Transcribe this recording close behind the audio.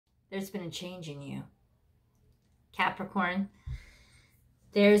There's been a change in you. Capricorn,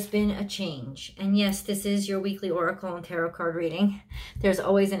 there's been a change. And yes, this is your weekly oracle and tarot card reading. There's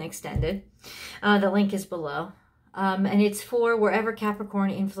always an extended. The link is below. And it's for wherever Capricorn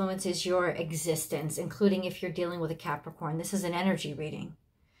influences your existence, including if you're dealing with a Capricorn. This is an energy reading.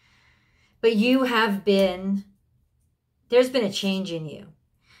 But you have been, there's been a change in you.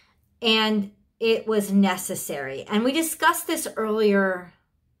 And it was necessary. And we discussed this earlier.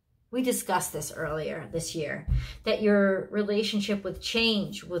 We discussed this earlier this year, that your relationship with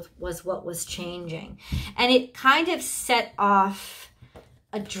change was what was changing. And it kind of set off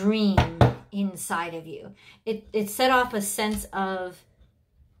a dream inside of you. It set off a sense of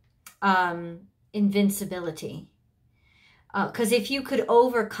invincibility. Because if you could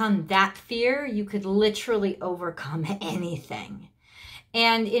overcome that fear, you could literally overcome anything.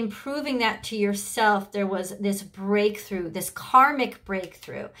 And in proving that to yourself, there was this breakthrough, this karmic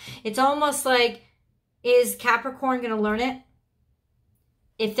breakthrough. It's almost like, is Capricorn going to learn it?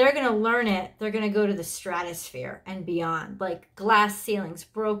 If they're going to learn it, they're going to go to the stratosphere and beyond. Like glass ceilings,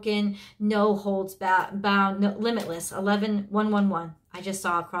 broken, no holds bound, no, limitless, 11111. I just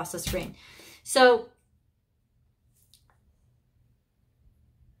saw across the screen. So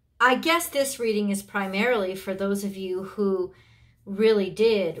I guess this reading is primarily for those of you who really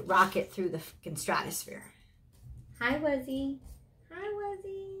did rocket through the fucking stratosphere. Hi, Wuzzy. Hi,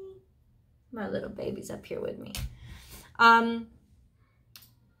 Wuzzy. My little baby's up here with me.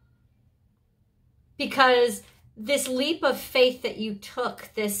 Because this leap of faith that you took,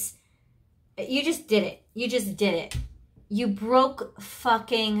 you just did it. You just did it. You broke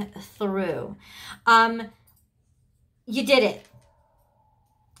fucking through. You did it.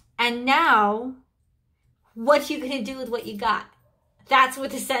 And now, what are you going to do with what you got? That's what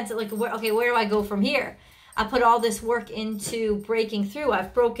the sense of like, where do I go from here? I put all this work into breaking through.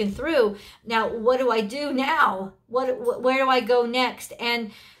 I've broken through. Now, what do I do now? Where do I go next?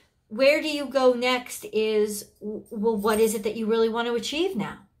 And where do you go next is, well, what is it that you really want to achieve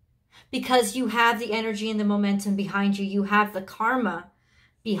now? Because you have the energy and the momentum behind you. You have the karma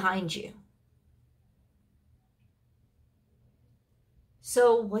behind you.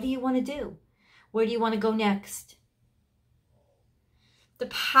 So what do you want to do? Where do you want to go next? The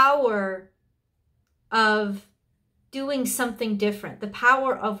power of doing something different, the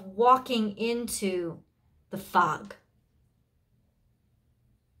power of walking into the fog.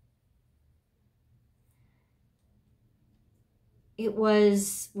 It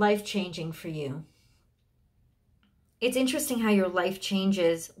was life-changing for you. It's interesting how your life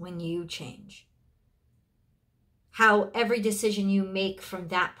changes when you change. How every decision you make from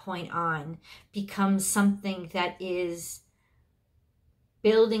that point on becomes something that is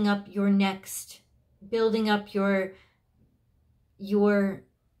building up your next, building up your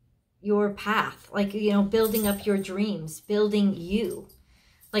path, like, you know, building up your dreams, building you.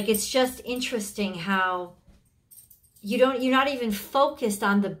 Like, it's just interesting how you're not even focused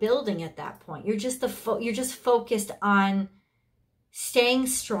on the building at that point. You're just focused on staying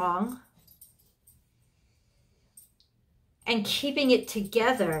strong and keeping it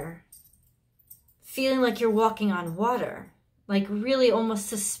together, feeling like you're walking on water. Like really almost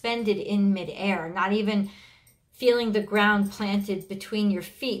suspended in midair, not even feeling the ground planted between your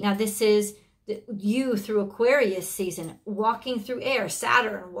feet. Now this is you through Aquarius season, walking through air,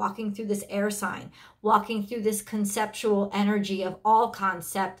 Saturn, walking through this air sign, walking through this conceptual energy of all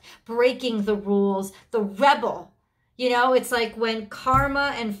concept, breaking the rules, the rebel. You know, it's like when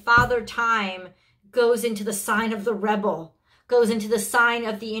karma and Father Time goes into the sign of the rebel, goes into the sign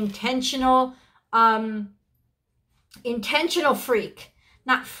of the intentional freak,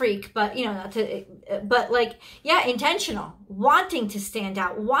 not freak, but, you know, not to, but like, yeah, intentional, wanting to stand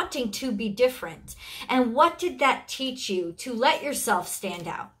out, wanting to be different. And what did that teach you? To let yourself stand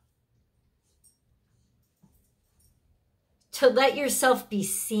out, to let yourself be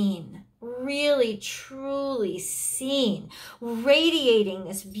seen, really, truly seen, radiating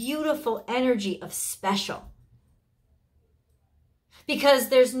this beautiful energy of special. Because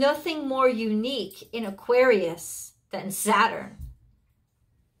there's nothing more unique in Aquarius than Saturn.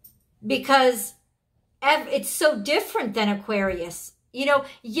 Because it's so different than Aquarius. You know,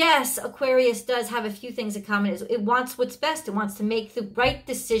 yes, Aquarius does have a few things in common. It wants what's best. It wants to make the right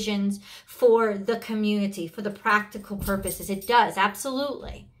decisions for the community, for the practical purposes. It does,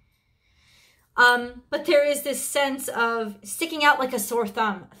 absolutely. But there is this sense of sticking out like a sore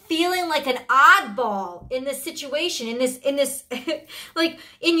thumb, feeling like an oddball in this situation, in this, like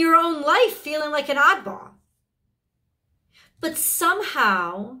in your own life, feeling like an oddball. But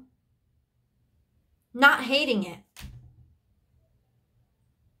somehow not hating it.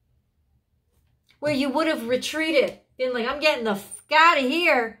 where you would have retreated, been like, I'm getting the fuck out of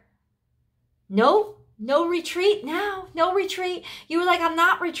here. No retreat now, no retreat. You were like, I'm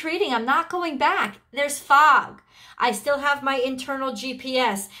not retreating. I'm not going back. There's fog. I still have my internal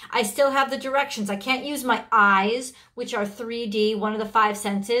GPS. I still have the directions. I can't use my eyes, which are 3D, one of the 5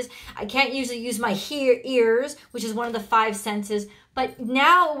 senses. I can't usually use my ears, which is one of the 5 senses. But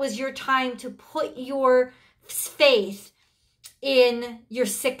now was your time to put your faith in your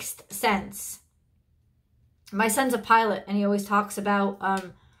 6th sense. My son's a pilot, and he always talks about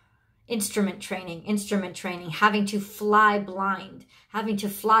instrument training, having to fly blind, having to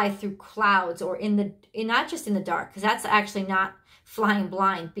fly through clouds or not just in the dark, because that's actually not flying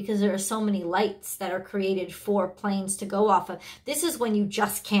blind, because there are so many lights that are created for planes to go off of. This is when you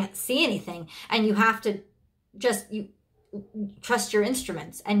just can't see anything, and you have to you trust your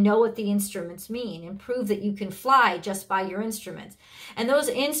instruments and know what the instruments mean and prove that you can fly just by your instruments. And those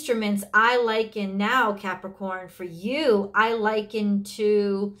instruments I liken now, Capricorn, for you, I liken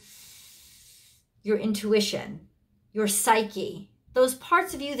to your intuition, your psyche, those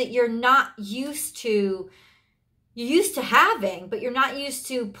parts of you that you're not used to, you're used to having, but you're not used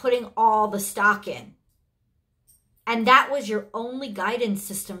to putting all the stock in. And that was your only guidance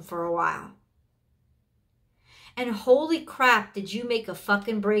system for a while. And holy crap, did you make a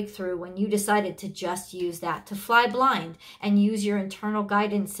fucking breakthrough when you decided to just use that, to fly blind and use your internal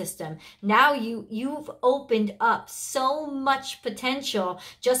guidance system. Now you've opened up so much potential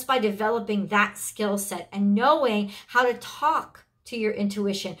just by developing that skill set and knowing how to talk to your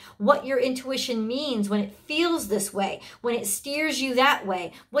intuition, what your intuition means when it feels this way, when it steers you that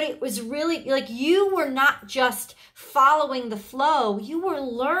way, what it was really like. You were not just following the flow, you were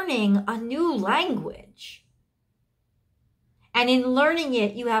learning a new language. And in learning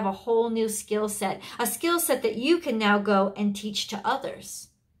it, you have a whole new skill set, a skill set that you can now go and teach to others.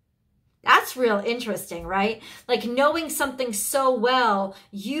 That's real interesting, right? Like knowing something so well,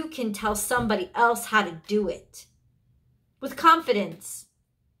 you can tell somebody else how to do it with confidence.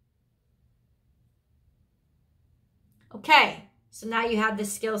 Okay, so now you have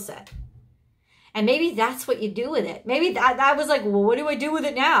this skill set. And maybe that's what you do with it. Maybe that was like, well, what do I do with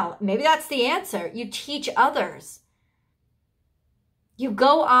it now? Maybe that's the answer. You teach others. You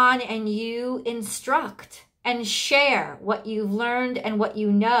go on and you instruct and share what you've learned and what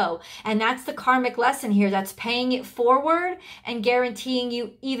you know. And that's the karmic lesson here. That's paying it forward and guaranteeing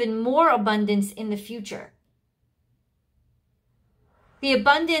you even more abundance in the future. The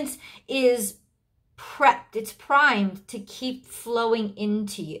abundance is prepped. It's primed to keep flowing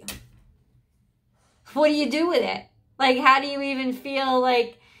into you. What do you do with it? Like, how do you even feel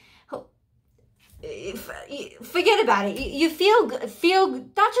like, forget about it. You feel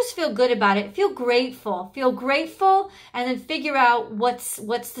not just feel good about it, feel grateful and then figure out what's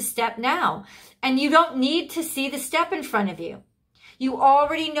the step now. And you don't need to see the step in front of you. You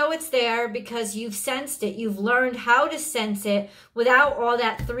already know it's there because you've sensed it. You've learned how to sense it without all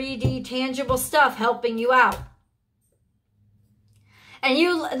that 3D tangible stuff helping you out. And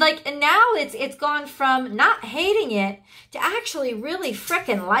and now it's gone from not hating it to actually really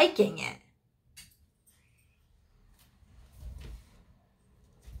frickin' liking it.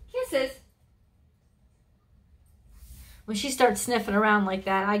 Kisses. When she starts sniffing around like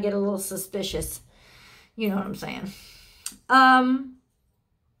that, I get a little suspicious. You know what I'm saying?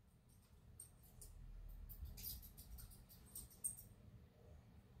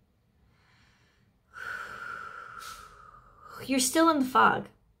 You're still in the fog.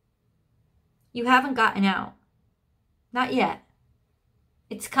 You haven't gotten out. Not yet.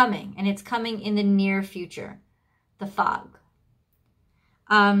 It's coming, and it's coming in the near future. The fog.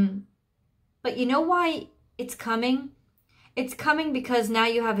 But you know why it's coming? It's coming because now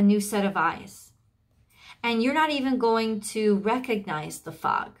you have a new set of eyes. And you're not even going to recognize the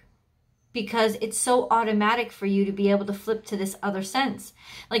fog because it's so automatic for you to be able to flip to this other sense.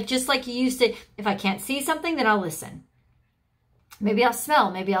 Like, just like you used to, if I can't see something, then I'll listen. Maybe I'll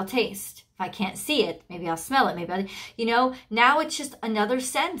smell, maybe I'll taste. If I can't see it, maybe I'll smell it. Maybe now it's just another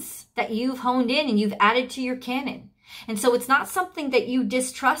sense that you've honed in and you've added to your canon. And so it's not something that you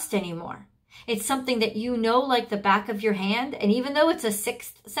distrust anymore. It's something that you know like the back of your hand. And even though it's a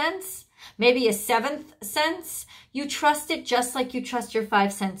 6th sense, maybe a 7th sense, you trust it just like you trust your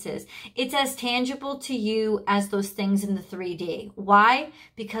 5 senses. It's as tangible to you as those things in the 3D. Why?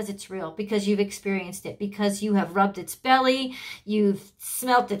 Because it's real. Because you've experienced it. Because you have rubbed its belly. You've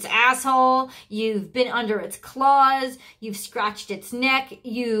smelt its asshole. You've been under its claws. You've scratched its neck.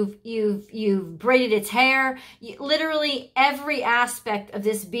 You've braided its hair. Literally every aspect of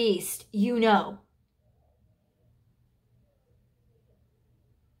this beast, you know.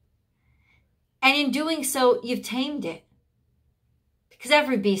 And in doing so, you've tamed it. Because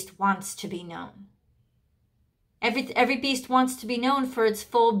every beast wants to be known. Every beast wants to be known for its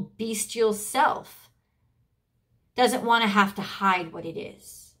full bestial self. Doesn't want to have to hide what it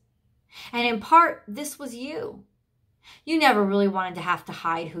is. And in part, this was you. You never really wanted to have to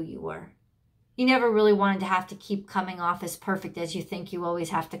hide who you were. You never really wanted to have to keep coming off as perfect as you think you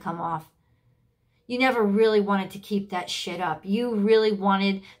always have to come off. You never really wanted to keep that shit up. You really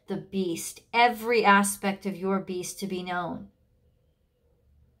wanted the beast, every aspect of your beast to be known.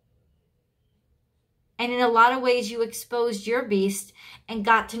 And in a lot of ways, you exposed your beast and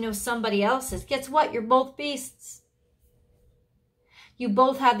got to know somebody else's. Guess what? You're both beasts. You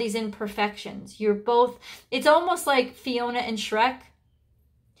both have these imperfections. You're both, it's almost like Fiona and Shrek.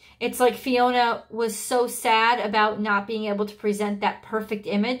 It's like Fiona was so sad about not being able to present that perfect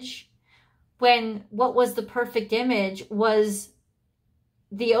image, when what was the perfect image was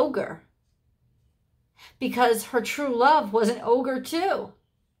the ogre. Because her true love was an ogre too.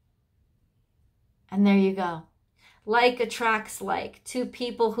 And there you go. Like attracts like. Two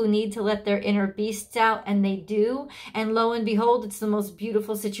people who need to let their inner beasts out, and they do. And lo and behold, it's the most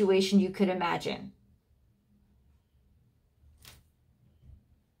beautiful situation you could imagine.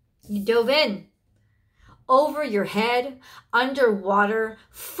 You dove in. Over your head, underwater,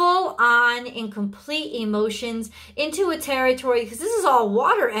 full on in complete emotions, into a territory, because this is all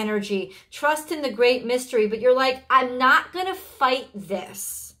water energy. Trust in the great mystery. But you're like, I'm not going to fight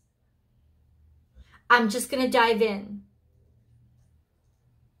this. I'm just going to dive in.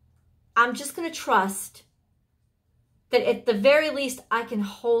 I'm just going to trust that at the very least, I can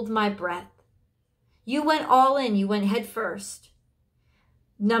hold my breath. You went all in. You went head first.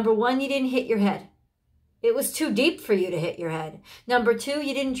 Number one, you didn't hit your head. It was too deep for you to hit your head. Number two,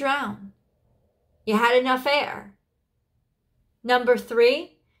 you didn't drown. You had enough air. Number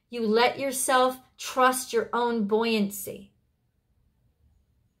three, you let yourself trust your own buoyancy.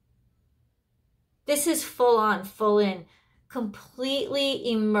 This is full on, full in,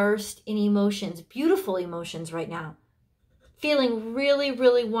 completely immersed in emotions, beautiful emotions right now. Feeling really,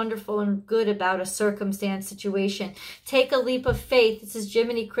 really wonderful and good about a circumstance, situation. Take a leap of faith. This is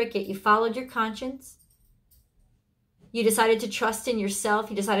Jiminy Cricket. You followed your conscience. You decided to trust in yourself.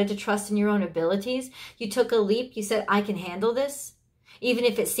 You decided to trust in your own abilities. You took a leap. You said, I can handle this. Even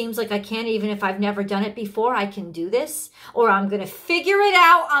if it seems like I can't, even if I've never done it before, I can do this. Or I'm going to figure it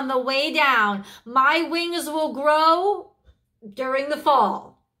out on the way down. My wings will grow during the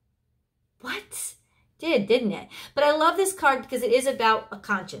fall. What? Didn't it? But I love this card because it is about a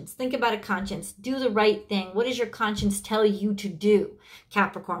conscience. Think about a conscience. Do the right thing. What does your conscience tell you to do,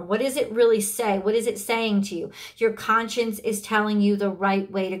 Capricorn? What does it really say? What is it saying to you? Your conscience is telling you the right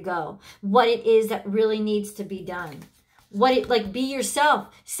way to go. What it is that really needs to be done. Be yourself.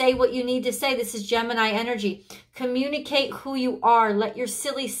 Say what you need to say. This is Gemini energy. Communicate who you are. Let your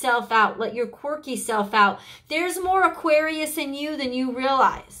silly self out. Let your quirky self out. There's more Aquarius in you than you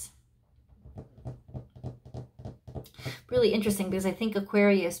realize. Really interesting, because I think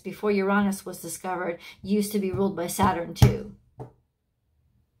Aquarius, before Uranus was discovered, used to be ruled by Saturn too.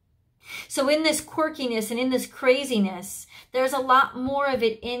 So in this quirkiness and in this craziness, there's a lot more of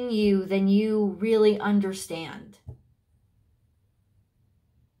it in you than you really understand.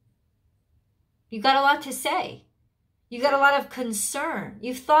 You've got a lot to say. You've got a lot of concern.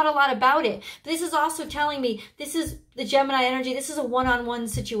 You've thought a lot about it. But this is also telling me, this is the Gemini energy. This is a one-on-one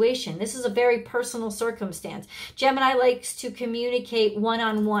situation. This is a very personal circumstance. Gemini likes to communicate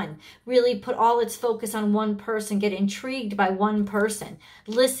one-on-one. Really put all its focus on one person. Get intrigued by one person.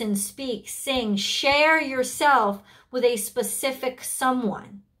 Listen, speak, sing. Share yourself with a specific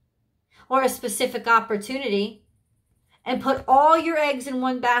someone or a specific opportunity. And put all your eggs in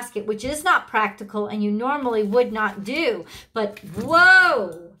one basket, which is not practical and you normally would not do. But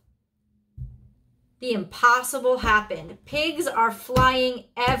whoa, the impossible happened. Pigs are flying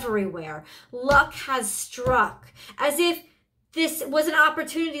everywhere. Luck has struck. As if this was an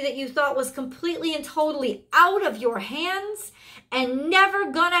opportunity that you thought was completely and totally out of your hands and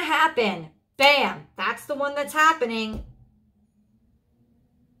never gonna happen. Bam, that's the one that's happening.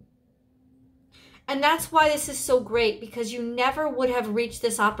 And that's why this is so great, because you never would have reached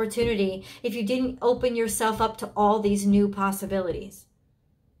this opportunity if you didn't open yourself up to all these new possibilities.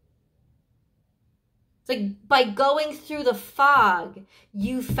 It's like by going through the fog,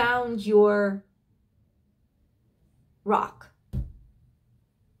 you found your rock.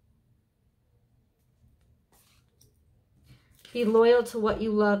 Be loyal to what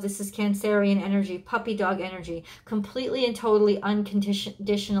you love. This is Cancerian energy, puppy dog energy, completely and totally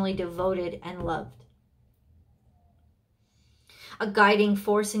unconditionally devoted and loved. a guiding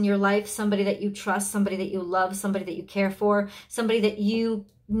force in your life, somebody that you trust, somebody that you love, somebody that you care for, somebody that you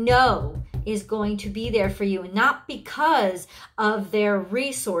know is going to be there for you, not because of their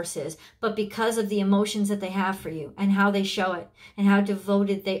resources, but because of the emotions that they have for you and how they show it and how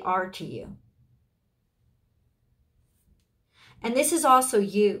devoted they are to you. And this is also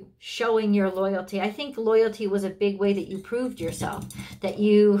you showing your loyalty. I think loyalty was a big way that you proved yourself, that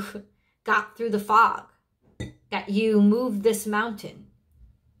you got through the fog, that you moved this mountain.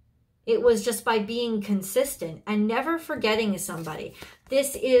 It was just by being consistent and never forgetting somebody.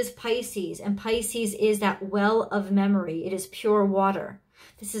 This is Pisces, and Pisces is that well of memory. It is pure water.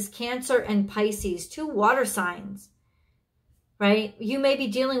 This is Cancer and Pisces, 2 water signs, right? You may be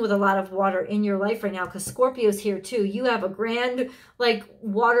dealing with a lot of water in your life right now because Scorpio's here too. You have a grand, like,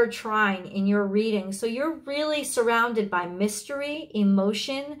 water trine in your reading. So you're really surrounded by mystery,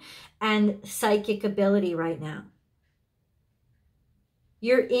 emotion, and psychic ability right now.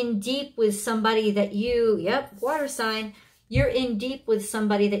 You're in deep with somebody that you, yep, water sign. You're in deep with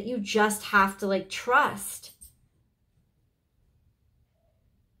somebody that you just have to, like, trust.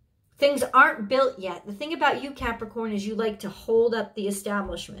 Things aren't built yet. The thing about you, Capricorn, is you like to hold up the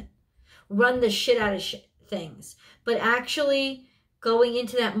establishment, run the shit out of things. But actually going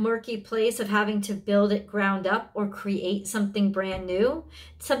into that murky place of having to build it ground up or create something brand new,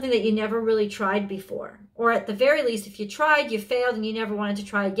 something that you never really tried before. Or at the very least, if you tried, you failed and you never wanted to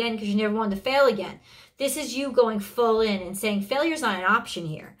try again because you never wanted to fail again. This is you going full in and saying failure's not an option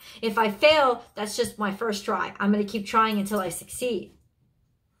here. If I fail, that's just my first try. I'm going to keep trying until I succeed.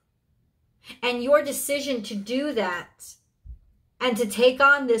 And your decision to do that and to take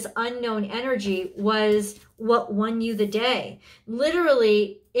on this unknown energy was what won you the day.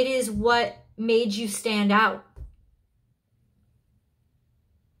 Literally, it is what made you stand out.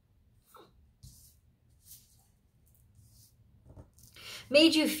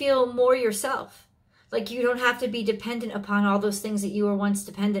 Made you feel more yourself. Like you don't have to be dependent upon all those things that you were once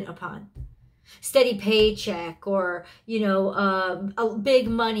dependent upon. Steady paycheck, or, you know, a big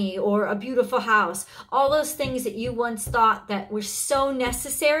money, or a beautiful house. All those things that you once thought that were so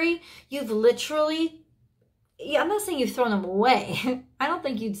necessary, you've literally, I'm not saying you've thrown them away. I don't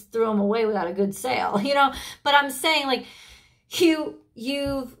think you'd throw them away without a good sale, you know, but I'm saying, like,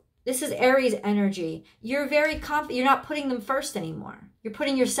 this is Aries energy. You're very confident. You're not putting them first anymore. You're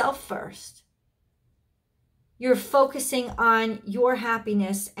putting yourself first. You're focusing on your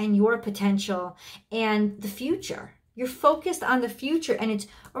happiness and your potential and the future. You're focused on the future, and it's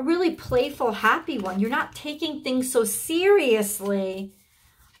a really playful, happy one. You're not taking things so seriously,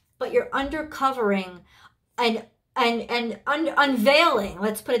 but you're uncovering and unveiling.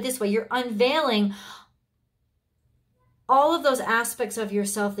 Let's put it this way. You're unveiling all of those aspects of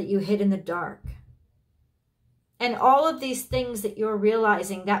yourself that you hid in the dark. And all of these things that you're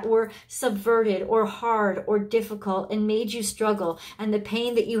realizing that were subverted or hard or difficult and made you struggle, and the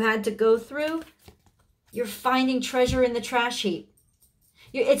pain that you had to go through, you're finding treasure in the trash heap.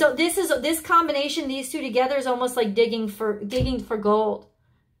 This combination, these two together, is almost like digging for gold.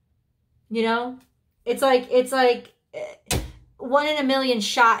 You know, it's like 1 in a million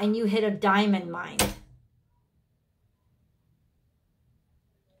shot, and you hit a diamond mine.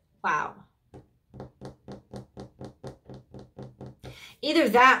 Wow. Either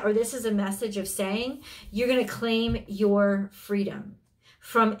that, or this is a message of saying you're going to claim your freedom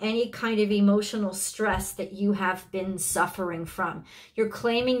from any kind of emotional stress that you have been suffering from. You're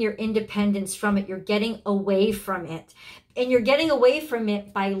claiming your independence from it. You're getting away from it. And you're getting away from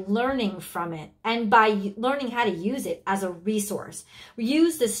it by learning from it and by learning how to use it as a resource.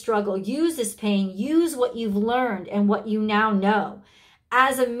 Use this struggle, use this pain, use what you've learned and what you now know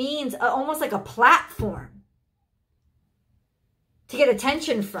as a means, almost like a platform to get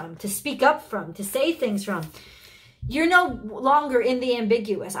attention from, to speak up from, to say things from. You're no longer in the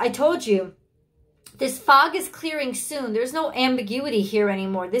ambiguous. I told you, this fog is clearing soon. There's no ambiguity here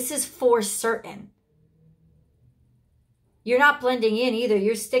anymore. This is for certain. You're not blending in either.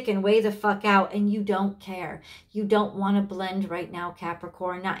 You're sticking way the fuck out, and you don't care. You don't want to blend right now,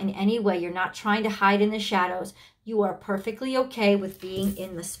 Capricorn. Not in any way. You're not trying to hide in the shadows. You are perfectly okay with being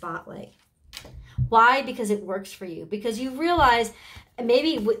in the spotlight. Why? Because it works for you. Because you've realized,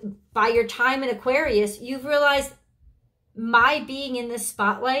 maybe by your time in Aquarius, you've realized my being in this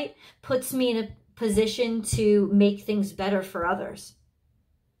spotlight puts me in a position to make things better for others.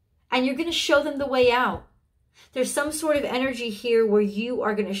 And you're going to show them the way out. There's some sort of energy here where you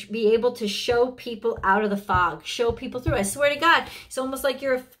are going to be able to show people out of the fog, show people through. I swear to God, it's almost like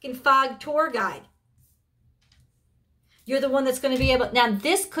you're a fucking fog tour guide. You're the one that's going to be able... Now,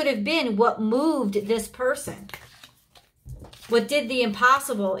 this could have been what moved this person. What did the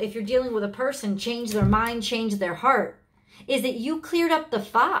impossible, if you're dealing with a person, change their mind, change their heart, is that you cleared up the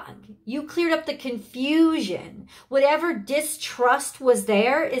fog. You cleared up the confusion. Whatever distrust was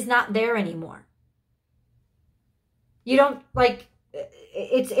there is not there anymore. You don't, like,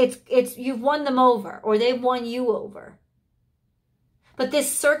 it's you've won them over, or they've won you over. But this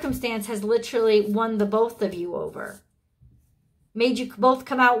circumstance has literally won the both of you over. Made you both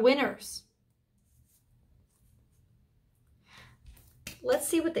come out winners. Let's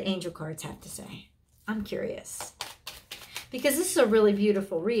see what the angel cards have to say. I'm curious. Because this is a really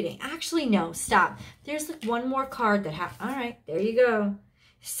beautiful reading. Actually, no, stop. There's like one more card that all right, there you go.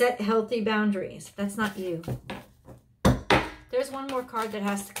 Set healthy boundaries. That's not you. There's one more card that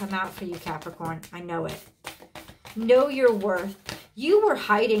has to come out for you, Capricorn. I know it. Know your worth. You were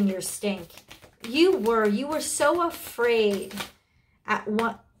hiding your stink. You were so afraid at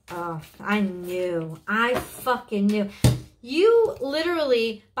what, oh, I knew. I fucking knew. You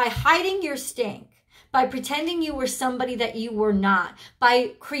literally, by hiding your stink, by pretending you were somebody that you were not,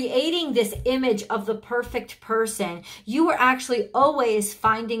 by creating this image of the perfect person, you were actually always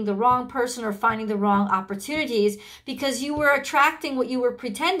finding the wrong person or finding the wrong opportunities, because you were attracting what you were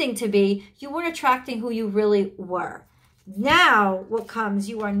pretending to be. You weren't attracting who you really were. Now, what comes,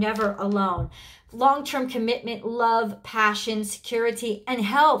 you are never alone. Long-term commitment, love, passion, security, and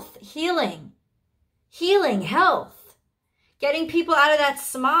health, healing. Healing, health. Getting people out of that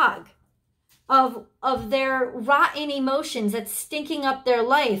smog of their rotten emotions that's stinking up their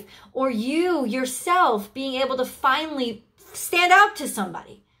life, or you yourself being able to finally stand out to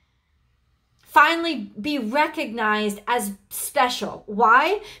somebody. Finally be recognized as special.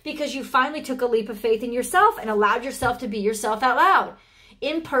 Why? Because you finally took a leap of faith in yourself and allowed yourself to be yourself out loud.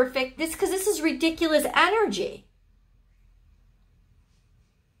 Imperfect, because this is ridiculous energy.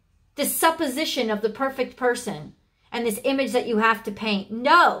 This supposition of the perfect person and this image that you have to paint.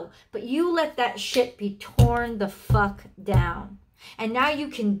 No, but you let that shit be torn the fuck down. And now you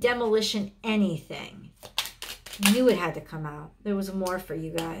can demolition anything. Knew it had to come out. There was more for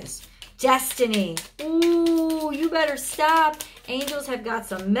you guys. Destiny. Ooh, you better stop. Angels have got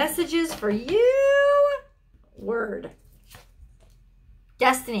some messages for you. Word.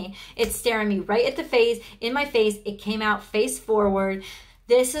 Destiny. It's staring me right at the face, in my face. It came out face forward.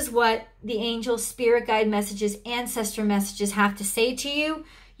 This is what the angel, spirit guide messages, ancestor messages have to say to you.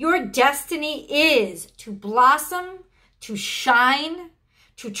 Your destiny is to blossom, to shine,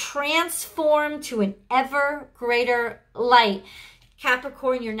 to transform to an ever greater light.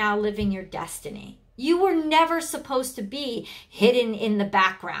 Capricorn, you're now living your destiny. You were never supposed to be hidden in the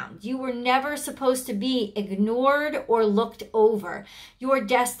background. You were never supposed to be ignored or looked over. Your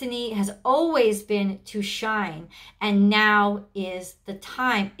destiny has always been to shine, and now is the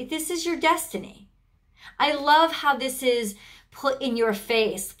time. This is your destiny. I love how this is put in your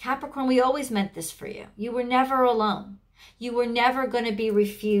face. Capricorn, we always meant this for you. You were never alone. You were never going to be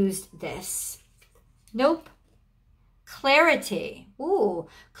refused this. Nope. Clarity. Ooh,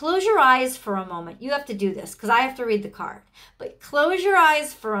 close your eyes for a moment. You have to do this because I have to read the card. But close your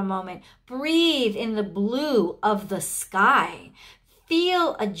eyes for a moment. Breathe in the blue of the sky.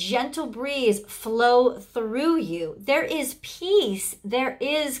 Feel a gentle breeze flow through you. There is peace. There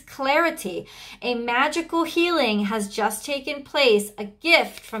is clarity. A magical healing has just taken place. A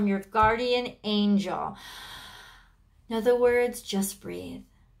gift from your guardian angel. In other words, just breathe.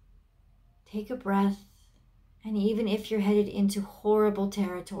 Take a breath. And even if you're headed into horrible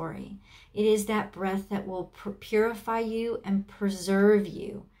territory, it is that breath that will purify you and preserve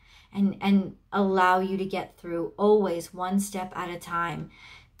you and allow you to get through, always one step at a time.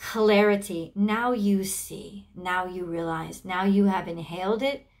 Clarity. Now you see. Now you realize. Now you have inhaled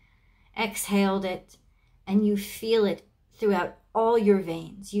it, exhaled it, and you feel it throughout all your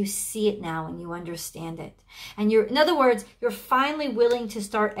veins. You see it now and you understand it. And in other words, you're finally willing to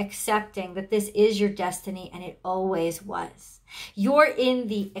start accepting that this is your destiny and it always was. You're in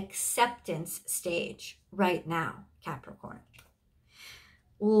the acceptance stage right now, Capricorn.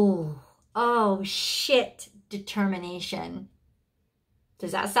 Ooh, oh shit, determination.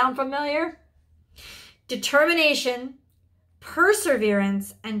 Does that sound familiar? Determination,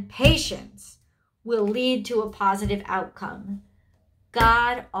 perseverance, and patience will lead to a positive outcome.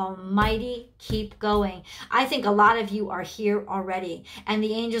 God Almighty, keep going. I think a lot of you are here already. And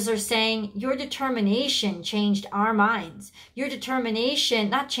the angels are saying, your determination changed our minds. Your determination,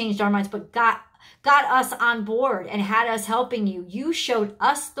 not changed our minds, but got us on board and had us helping you. You showed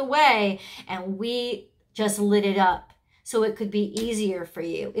us the way and we just lit it up. so it could be easier for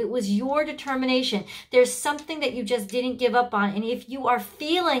you. It was your determination. There's something that you just didn't give up on. And if you are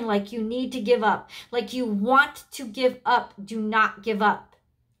feeling like you need to give up, like you want to give up, do not give up.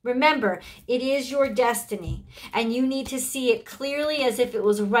 Remember, it is your destiny, and you need to see it clearly as if it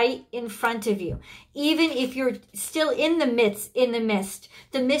was right in front of you. Even if you're still in the mist,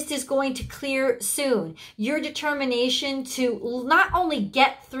 the mist is going to clear soon. Your determination to not only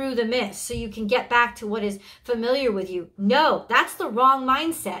get through the mist so you can get back to what is familiar with you. No, that's the wrong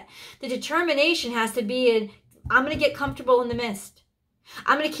mindset. The determination has to be I'm going to get comfortable in the mist.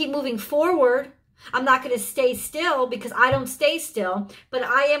 I'm going to keep moving forward. I'm not going to stay still because I don't stay still, but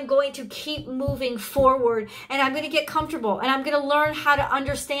I am going to keep moving forward, and I'm going to get comfortable, and I'm going to learn how to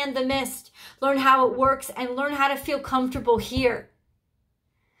understand the mist, learn how it works, and learn how to feel comfortable here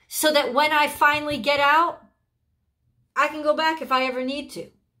so that when I finally get out, I can go back if I ever need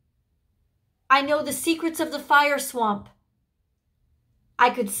to. I know the secrets of the fire swamp. I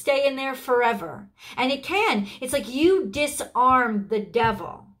could stay in there forever, and it can. It's like you disarm the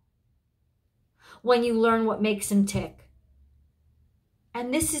devil when you learn what makes him tick.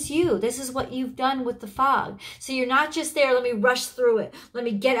 And this is you. This is what you've done with the fog. So you're not just there, let me rush through it. Let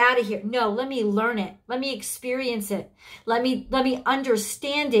me get out of here. No, let me learn it. Let me experience it. Let me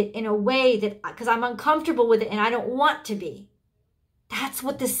understand it in a way that, because I'm uncomfortable with it and I don't want to be. That's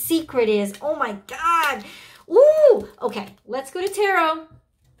what the secret is. Oh my God. Woo! Okay, let's go to tarot.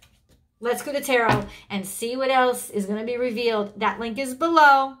 Let's go to tarot and see what else is going to be revealed. That link is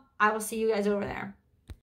below. I will see you guys over there.